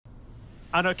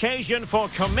An occasion for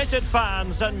committed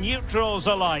fans and neutrals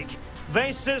alike.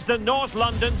 This is the North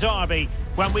London derby,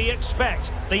 when we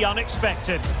expect the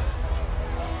unexpected.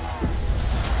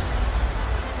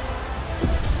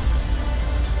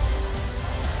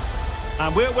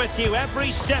 And we're with you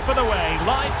every step of the way.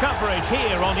 Live coverage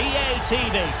here on EA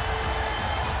TV.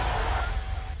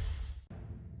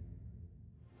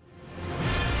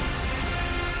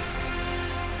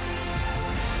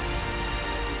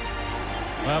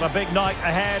 Well, a big night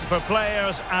ahead for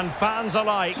players and fans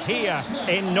alike here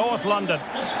in North London.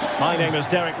 My name is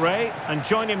Derek Ray, and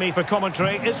joining me for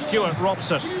commentary is Stuart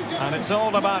Robson. And it's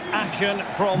all about action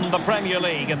from the Premier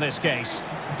League in this case.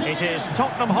 It is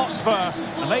Tottenham Hotspur,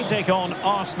 and they take on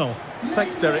Arsenal.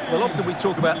 Thanks, Derek. Well, often we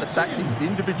talk about the tactics, the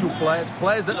individual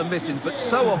players that are missing, but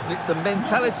so often it's the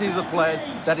mentality of the players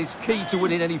that is key to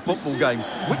winning any football game.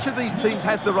 Which of these teams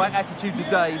has the right attitude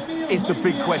today is the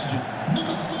big question.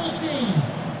 Number 14,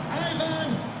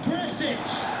 Ivan Perisic.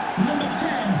 Number 10,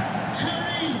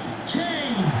 Harry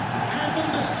Kane. And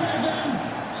number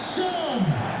 7, Son.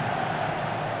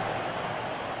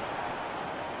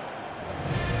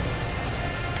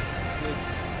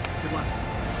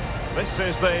 This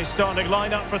is the starting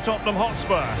lineup for Tottenham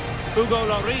Hotspur. Hugo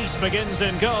Lloris begins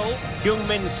in goal.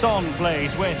 Heung-min Son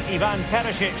plays with Ivan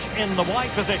Perisic in the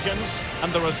wide positions.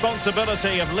 And the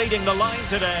responsibility of leading the line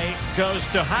today goes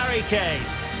to Harry Kane.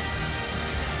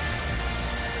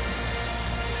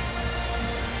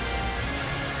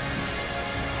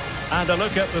 And a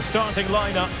look at the starting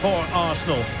lineup for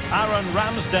Arsenal. Aaron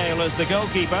Ramsdale is the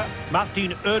goalkeeper.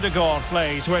 Martin Ødegaard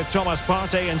plays with Thomas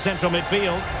Partey in central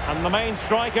midfield. And the main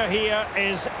striker here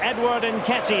is Edward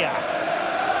Nketiah.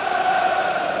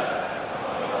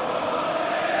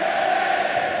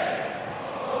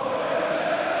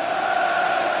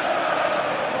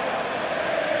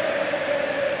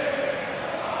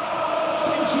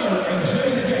 Thank you.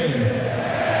 Enjoy the game.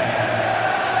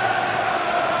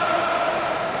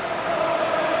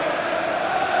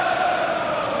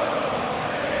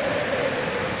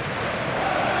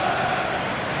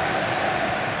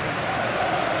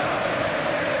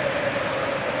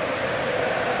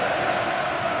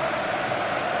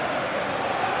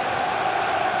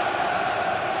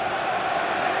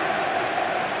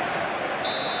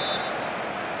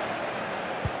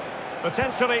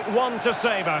 Potentially one to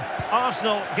savour.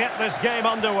 Arsenal get this game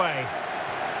underway.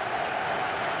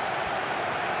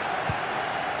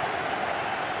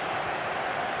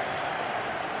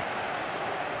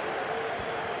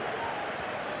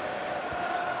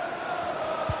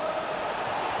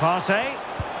 Partey.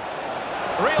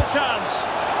 Real chance.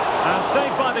 And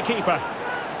saved by the keeper.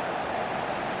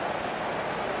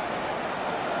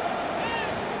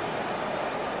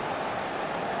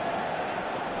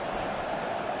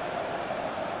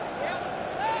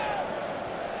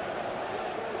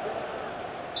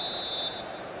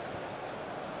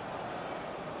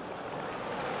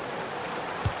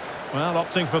 Well,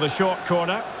 opting for the short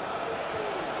corner.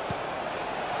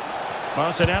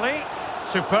 Martinelli,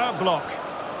 superb block.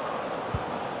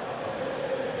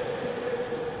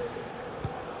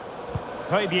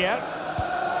 Højbjerg.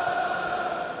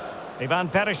 Ivan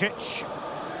Perisic.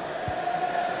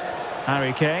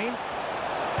 Harry Kane.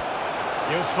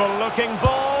 Useful looking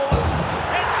ball.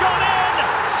 It's gone in!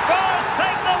 Spurs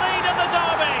take the lead in the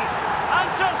derby. And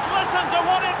just listen to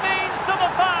what it means to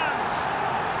the fans.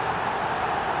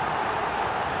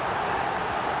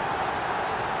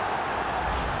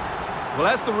 Well,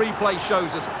 as the replay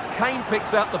shows us, Kane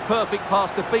picks out the perfect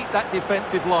pass to beat that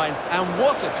defensive line. And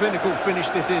what a clinical finish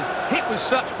this is. Hit with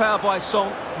such power by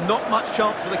Son, not much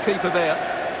chance for the keeper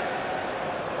there.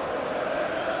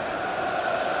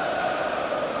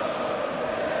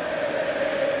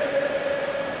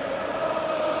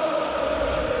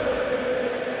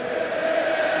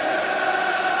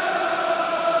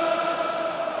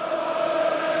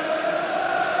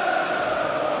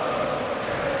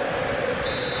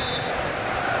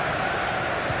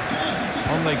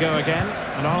 On they go again,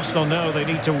 and Arsenal know they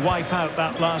need to wipe out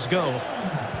that last goal.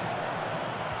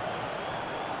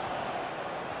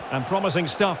 And promising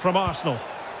stuff from Arsenal.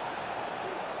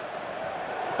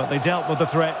 But they dealt with the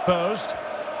threat posed.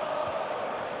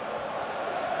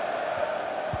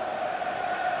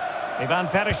 Ivan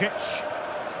Perisic.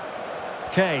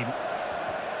 Kane.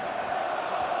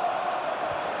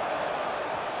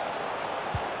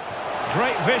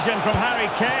 Great vision from Harry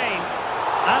Kane.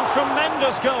 And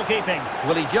tremendous goalkeeping.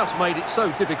 Well, he just made it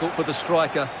so difficult for the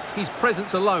striker. His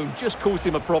presence alone just caused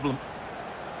him a problem.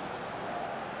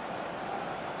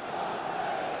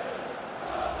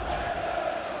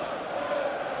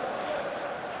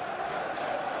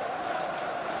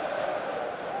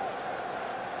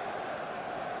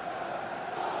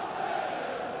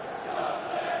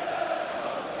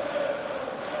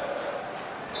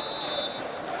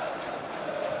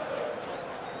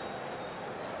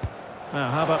 Now,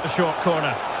 how about the short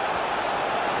corner?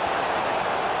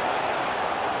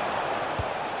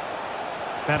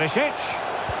 Perisic.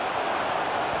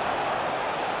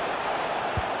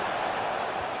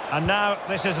 And now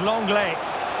this is Longley.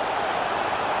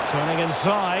 Turning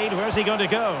inside, where's he going to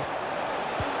go?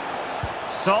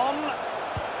 Son.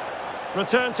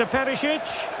 Return to Perisic.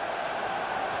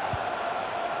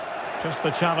 Just the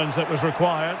challenge that was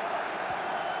required.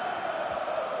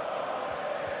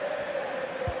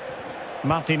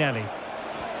 Martinelli.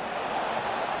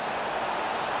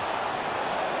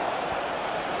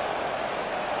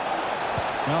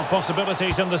 Well,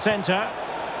 possibilities in the centre.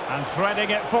 And threading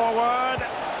it forward.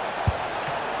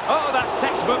 Oh, that's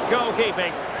textbook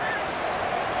goalkeeping.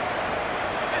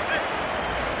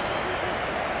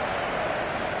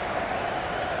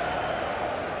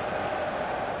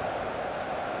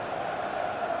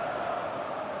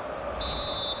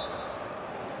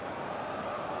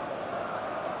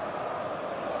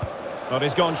 But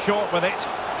he's gone short with it.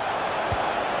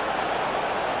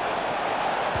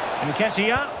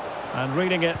 Nketiah, and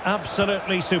reading it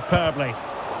absolutely superbly.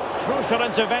 Crucial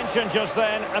intervention just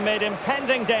then amid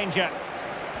impending danger.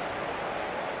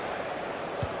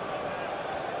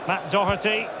 Matt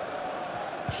Doherty.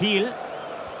 Heel.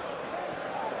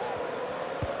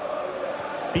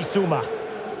 Bissouma.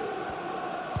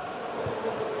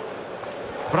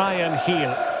 Brian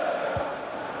Heel.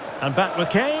 And back with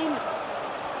Kane.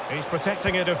 He's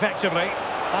protecting it effectively.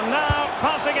 And now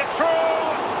passing it through.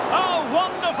 Oh,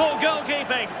 wonderful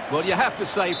goalkeeping. Well, you have to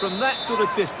say, from that sort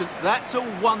of distance, that's a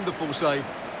wonderful save.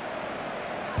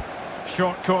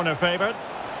 Short corner favoured.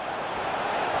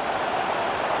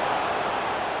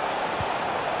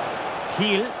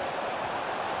 Heel.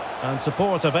 And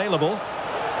support available.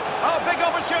 Oh, big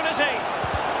opportunity.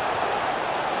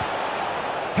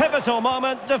 Pivotal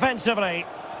moment defensively.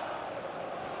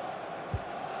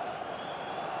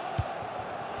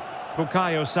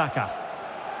 Bukayo Saka.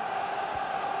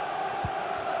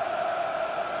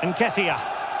 Nketiah.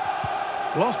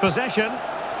 Lost possession.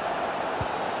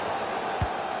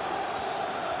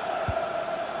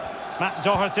 Matt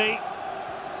Doherty.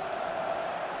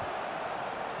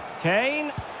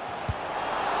 Kane.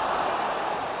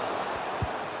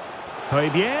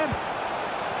 Højbjerg.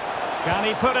 Can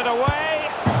he put it away?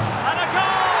 And a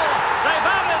goal! They've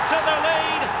added to the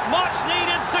lead. Much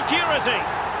needed security.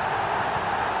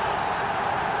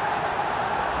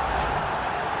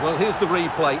 Well, here's the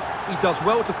replay. He does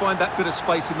well to find that bit of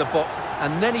space in the box,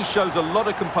 and then he shows a lot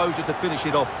of composure to finish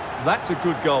it off. That's a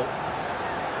good goal.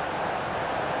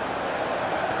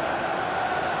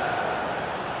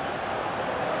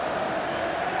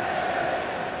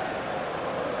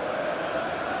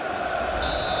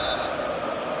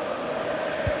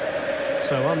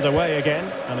 So underway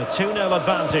again, and a 2-0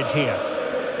 advantage here.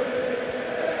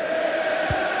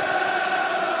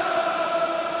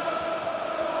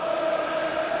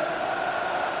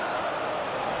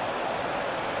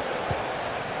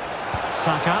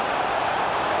 Saka.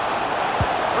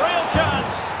 Real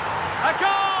chance. A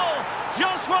goal!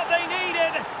 Just what they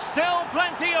needed. Still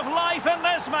plenty of life in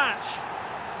this match.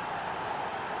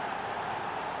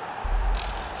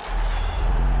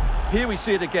 Here we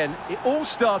see it again. It all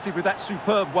started with that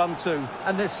superb 1-2,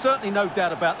 and there's certainly no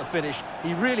doubt about the finish.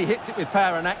 He really hits it with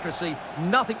power and accuracy.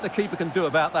 Nothing the keeper can do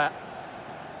about that.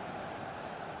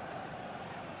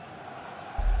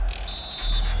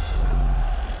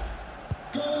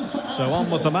 So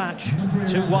on with the match.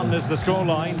 2-1 is the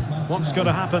scoreline. What's going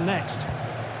to happen next?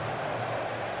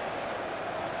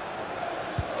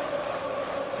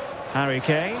 Harry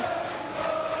Kane.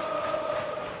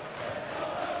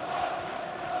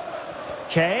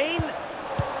 Kane.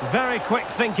 Very quick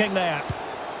thinking there.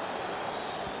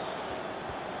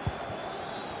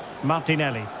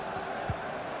 Martinelli.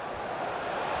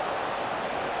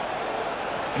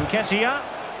 Nketiah.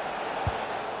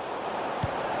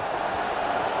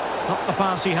 Not the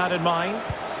pass he had in mind.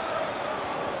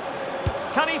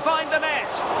 Can he find the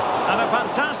net? And a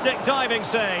fantastic diving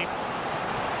save.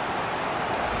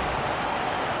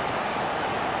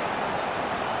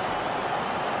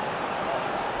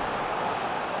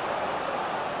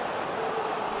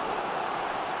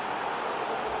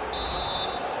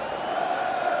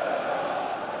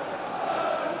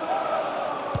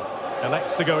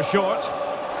 Elects to go short.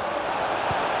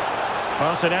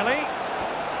 Martinelli.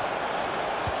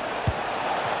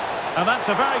 And that's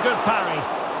a very good parry.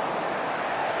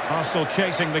 Arsenal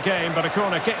chasing the game, but a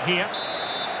corner kick here.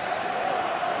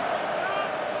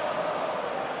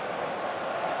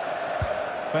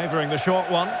 Favouring the short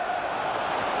one.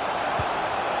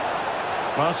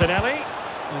 Martinelli,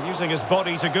 and using his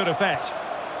body to good effect.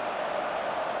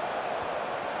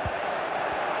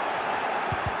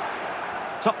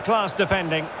 Top-class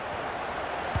defending.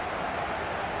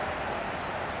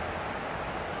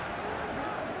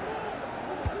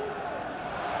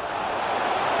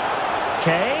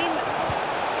 Kane.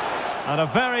 And a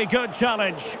very good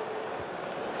challenge.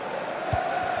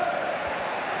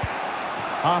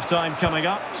 Half-time coming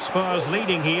up. Spurs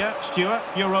leading here. Stuart,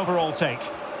 your overall take?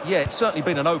 Yeah, it's certainly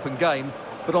been an open game,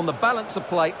 but on the balance of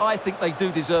play, I think they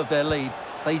do deserve their lead.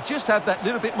 They just have that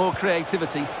little bit more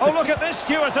creativity. Oh, look at this,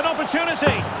 Stuart, an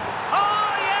opportunity.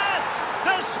 Oh, yes!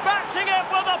 Dispatching it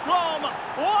with aplomb.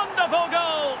 Wonderful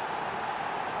goal.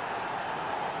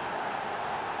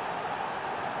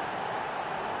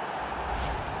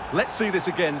 Let's see this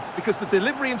again, because the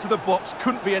delivery into the box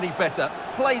couldn't be any better.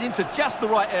 Played into just the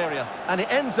right area, and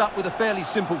it ends up with a fairly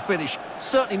simple finish.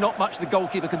 Certainly not much the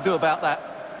goalkeeper can do about that.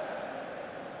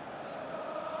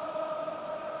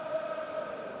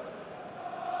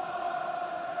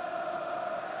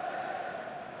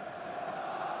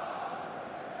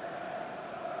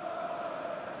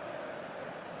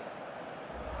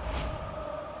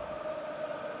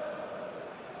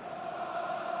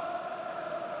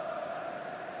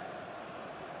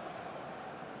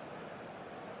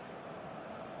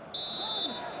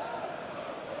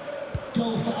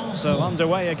 So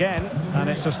underway again, and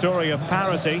it's a story of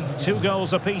parity. 2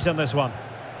 goals apiece in this one.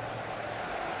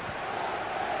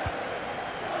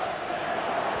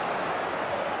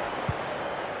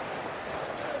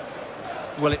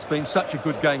 Well, it's been such a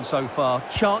good game so far.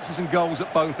 Chances and goals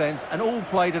at both ends, and all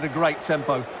played at a great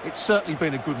tempo. It's certainly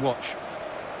been a good watch.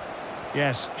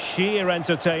 Yes, sheer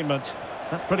entertainment.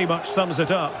 That pretty much sums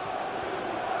it up.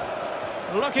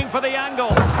 Looking for the angle.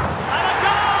 And a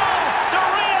goal! To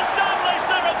re-establish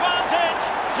their advantage.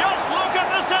 Just look at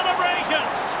the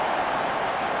celebrations.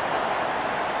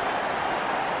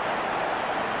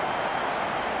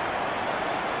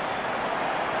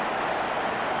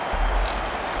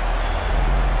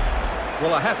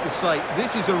 Well, I have to say,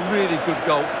 this is a really good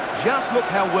goal. Just look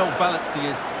how well balanced he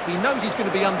is. He knows he's going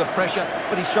to be under pressure,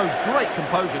 but he shows great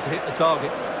composure to hit the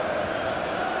target.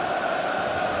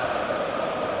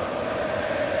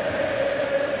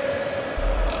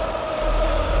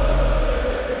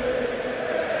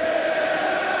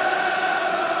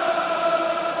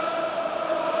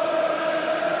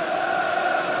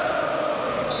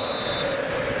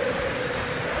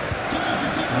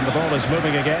 And the ball is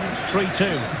moving again.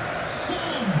 3-2.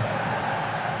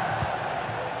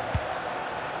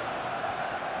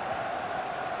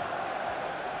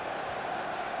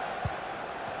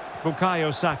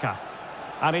 Bukayo Saka.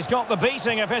 And he's got the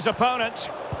beating of his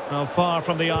opponent. Well, far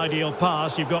from the ideal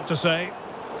pass, you've got to say.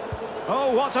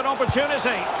 Oh, what an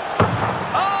opportunity.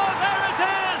 Oh, there it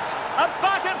is! A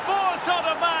back-and-forth sort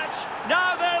of match.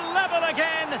 Now they're level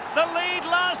again. The lead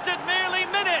lasted merely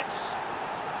minutes.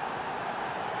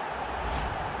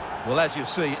 Well, as you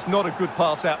see, it's not a good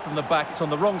pass out from the back. It's on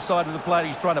the wrong side of the player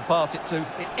he's trying to pass it to.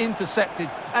 It's intercepted,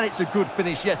 and it's a good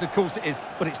finish. Yes, of course it is,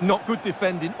 but it's not good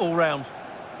defending all round.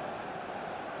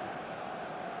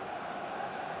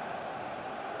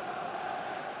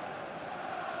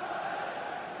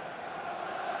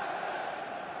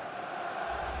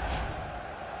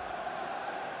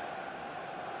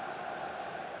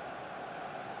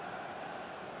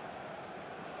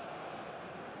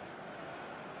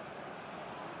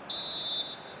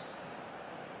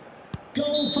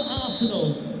 Goal for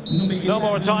Arsenal. No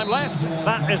more time left.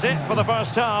 That is it for the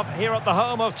first half here at the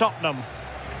home of Tottenham.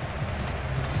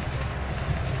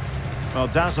 Well,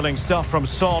 dazzling stuff from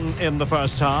Son in the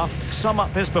first half. Sum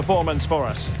up his performance for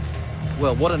us.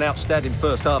 Well, what an outstanding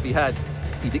first half he had.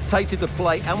 He dictated the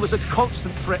play and was a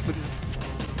constant threat with his...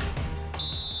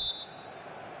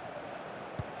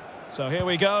 So here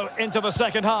we go into the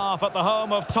second half at the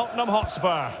home of Tottenham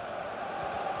Hotspur.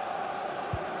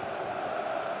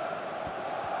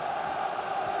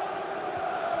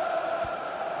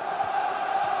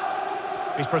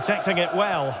 He's protecting it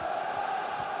well.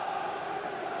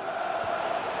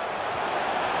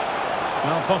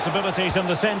 Well, possibilities in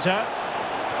the centre.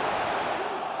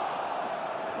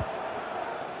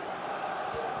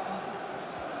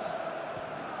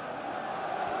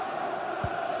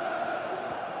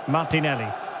 Martinelli.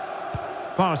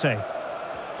 Partey.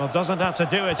 Well, doesn't have to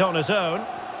do it on his own.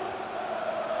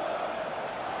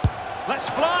 Let's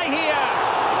fly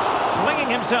here! Flinging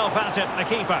himself at it,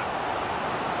 the keeper.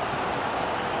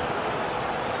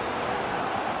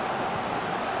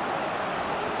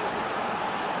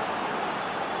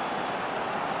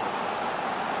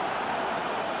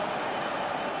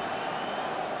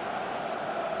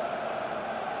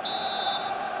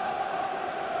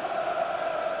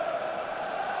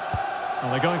 Well,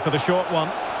 they're going for the short one.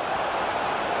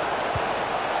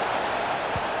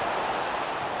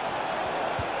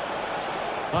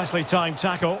 Nicely timed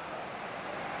tackle.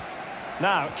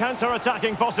 Now,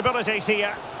 counter-attacking possibilities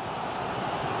here.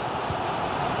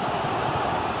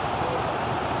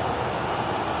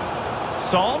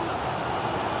 Son.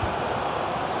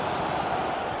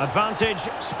 Advantage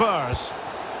Spurs.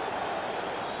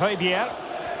 Højbjerg.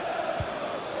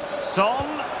 Son.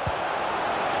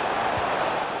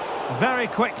 Very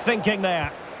quick thinking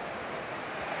there.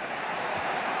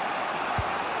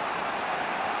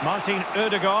 Martin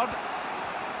Ødegaard.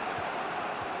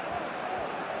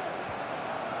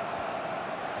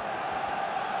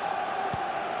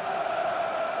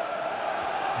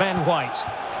 Ben White.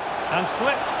 And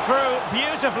slipped through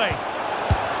beautifully.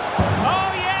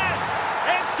 Oh yes!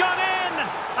 It's gone in!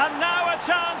 And now a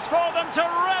chance for them to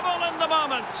revel in the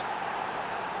moment.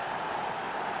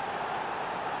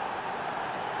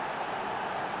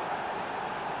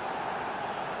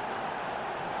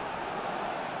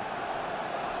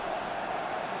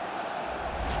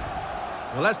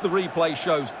 Well, as the replay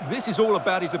shows, this is all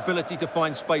about his ability to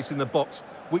find space in the box,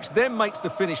 which then makes the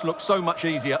finish look so much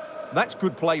easier. That's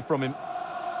good play from him.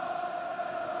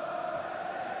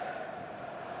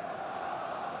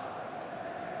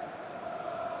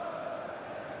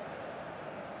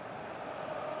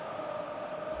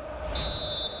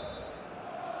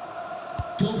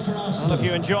 Well, if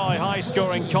you enjoy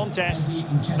high-scoring contests,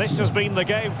 this has been the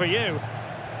game for you.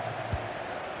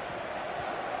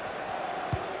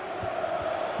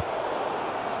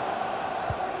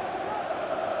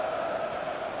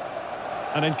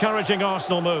 An encouraging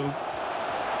Arsenal move.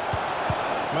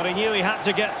 But he knew he had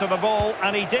to get to the ball,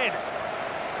 and he did.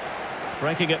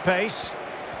 Breaking at pace.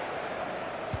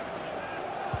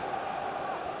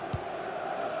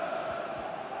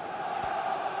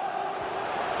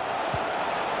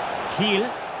 Kiel.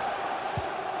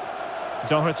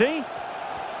 Doherty.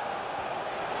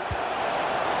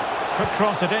 Could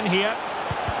cross it in here.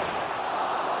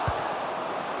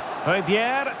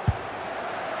 Højbjerg.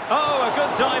 Oh, a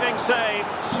good diving save.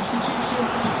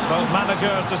 Both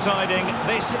managers deciding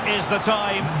this is the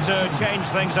time to change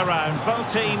things around.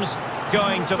 Both teams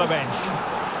going to the bench.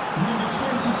 Number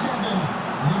 27,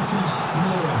 Lucas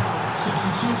Moura.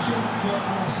 Substitution for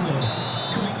Arsenal.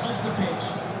 Coming off the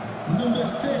pitch, number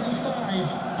 35,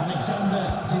 Alexander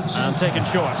Zinchenko. And taken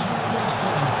short.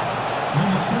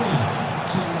 Number 3,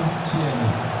 Kieran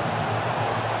Tierney.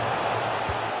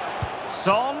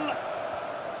 Son.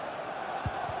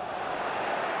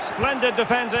 Splendid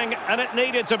defending, and it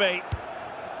needed to be.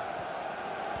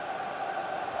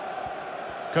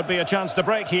 Could be a chance to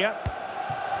break here.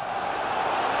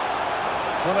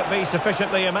 Will it be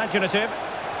sufficiently imaginative?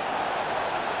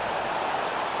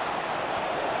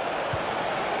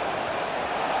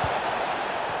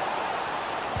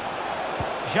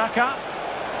 Xhaka.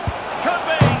 Could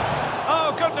be!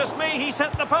 Oh, goodness me, he's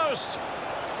hit the post.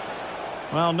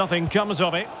 Well, nothing comes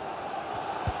of it.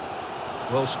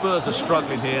 Well, Spurs are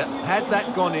struggling here. Had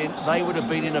that gone in, they would have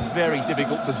been in a very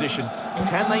difficult position.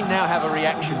 Can they now have a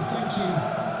reaction?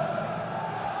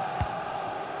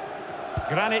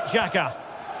 Granit Xhaka.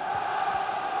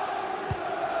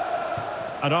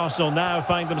 And Arsenal now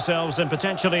find themselves in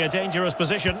potentially a dangerous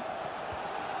position.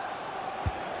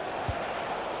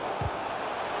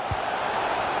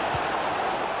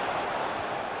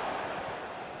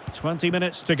 "20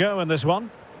 minutes to go in this one.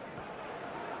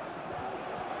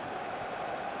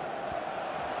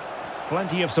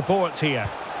 Plenty of support here.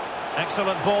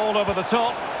 Excellent ball over the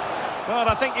top. Well,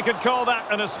 I think you could call that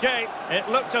an escape. It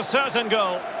looked a certain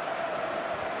goal.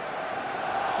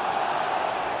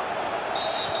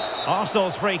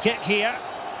 Arsenal's free kick here.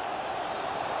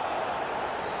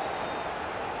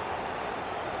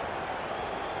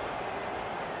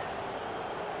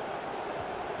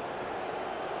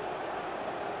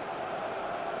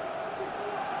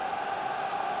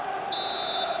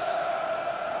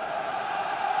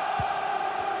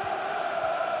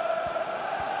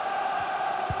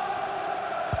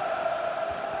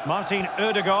 Martin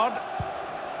Ødegaard.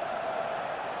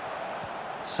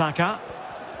 Saka.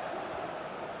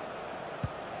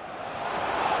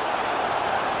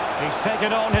 He's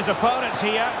taken on his opponent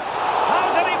here.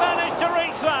 How did he manage to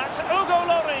reach that? Hugo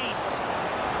Lloris.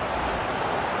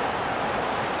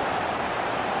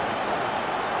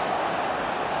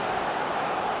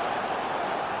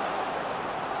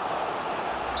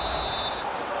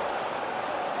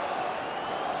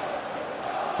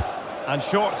 And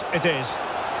short it is.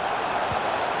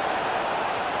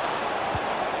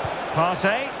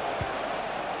 Partey.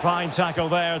 Fine tackle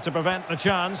there to prevent the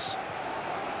chance.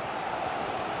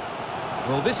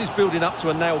 Well, this is building up to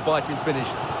a nail-biting finish.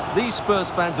 These Spurs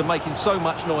fans are making so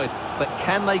much noise, but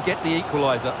can they get the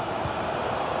equaliser?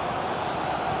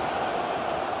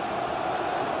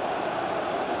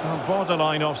 Well,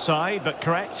 borderline offside, but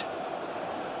correct.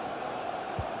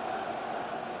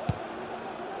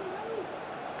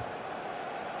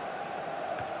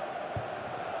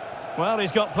 Well,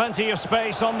 he's got plenty of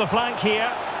space on the flank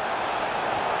here.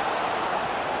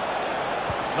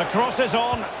 The cross is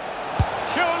on.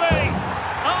 Surely!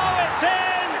 Oh, it's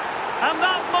in! And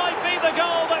that might be the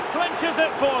goal that clinches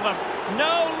it for them.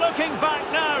 No looking back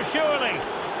now, surely.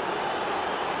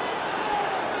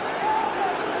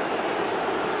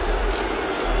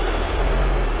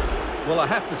 Well, I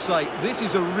have to say, this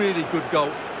is a really good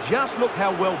goal. Just look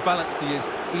how well balanced he is.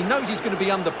 He knows he's going to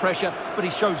be under pressure, but he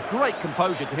shows great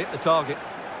composure to hit the target.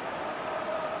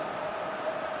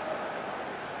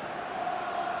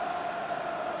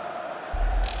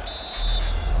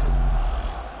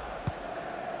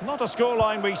 Not a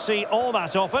scoreline we see all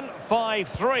that often.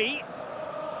 5-3.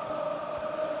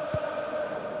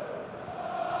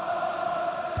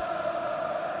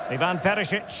 Ivan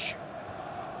Perisic.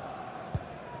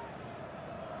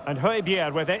 And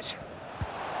Højbjerg with it.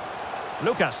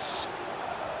 Lucas.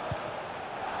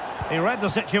 He read the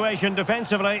situation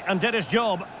defensively and did his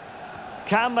job.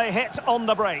 Can they hit on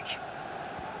the break?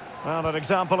 Well, an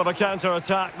example of a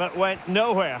counter-attack that went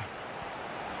nowhere.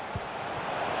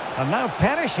 And now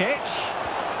Perisic.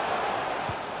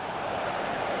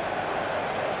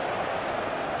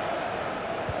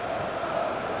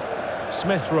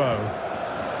 Smith Rowe.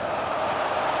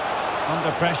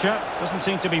 Under pressure. Doesn't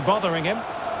seem to be bothering him.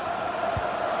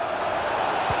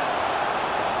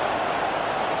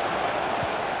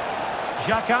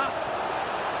 Xhaka.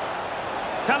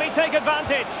 Can he take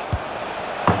advantage?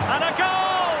 And a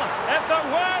goal! If there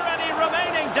were any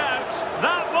remaining doubts,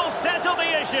 that will settle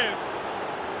the issue.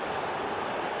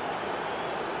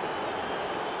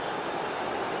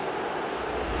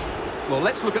 Well,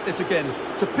 let's look at this again.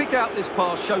 To pick out this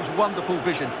pass shows wonderful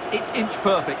vision. It's inch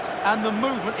perfect, and the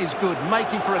movement is good,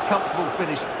 making for a comfortable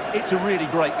finish. It's a really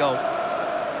great goal.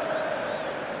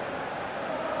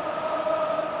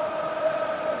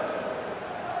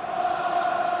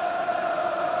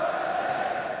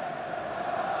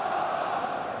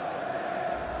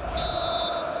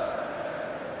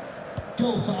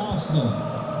 Goal for Arsenal,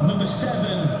 number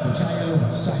 7,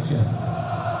 Bukayo Saka.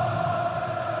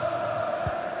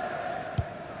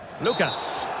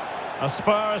 Lucas. A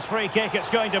Spurs free kick it's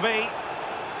going to be.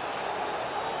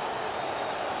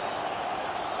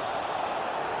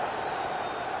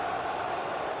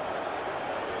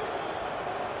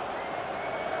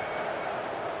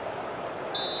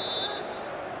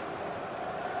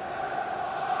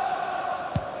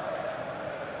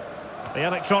 The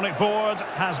electronic board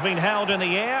has been held in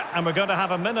the air, and we're going to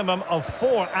have a minimum of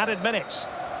 4 added minutes.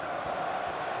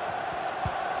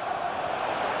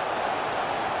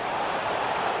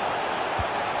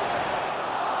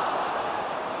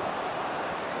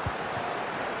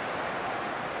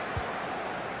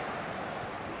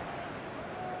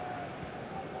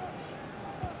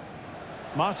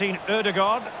 Martin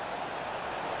Ødegaard.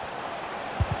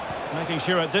 Making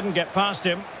sure it didn't get past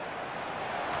him.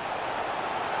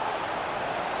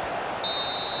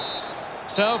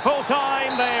 So full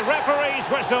time, the referee's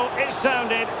whistle is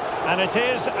sounded, and it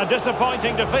is a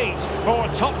disappointing defeat for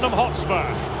Tottenham Hotspur.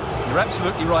 You're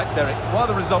absolutely right, Derek. While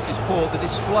the result is poor, the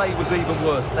display was even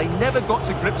worse. They never got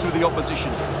to grips with the opposition.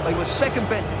 They were second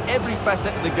best in every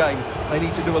facet of the game. They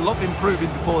need to do a lot of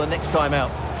improving before the next time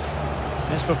out.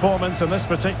 His performance in this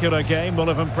particular game will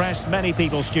have impressed many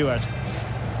people, Stuart.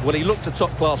 Well, he looked a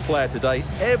top-class player today.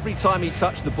 Every time he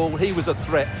touched the ball, he was a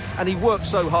threat, and he worked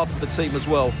so hard for the team as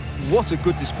well. What a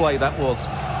good display that was.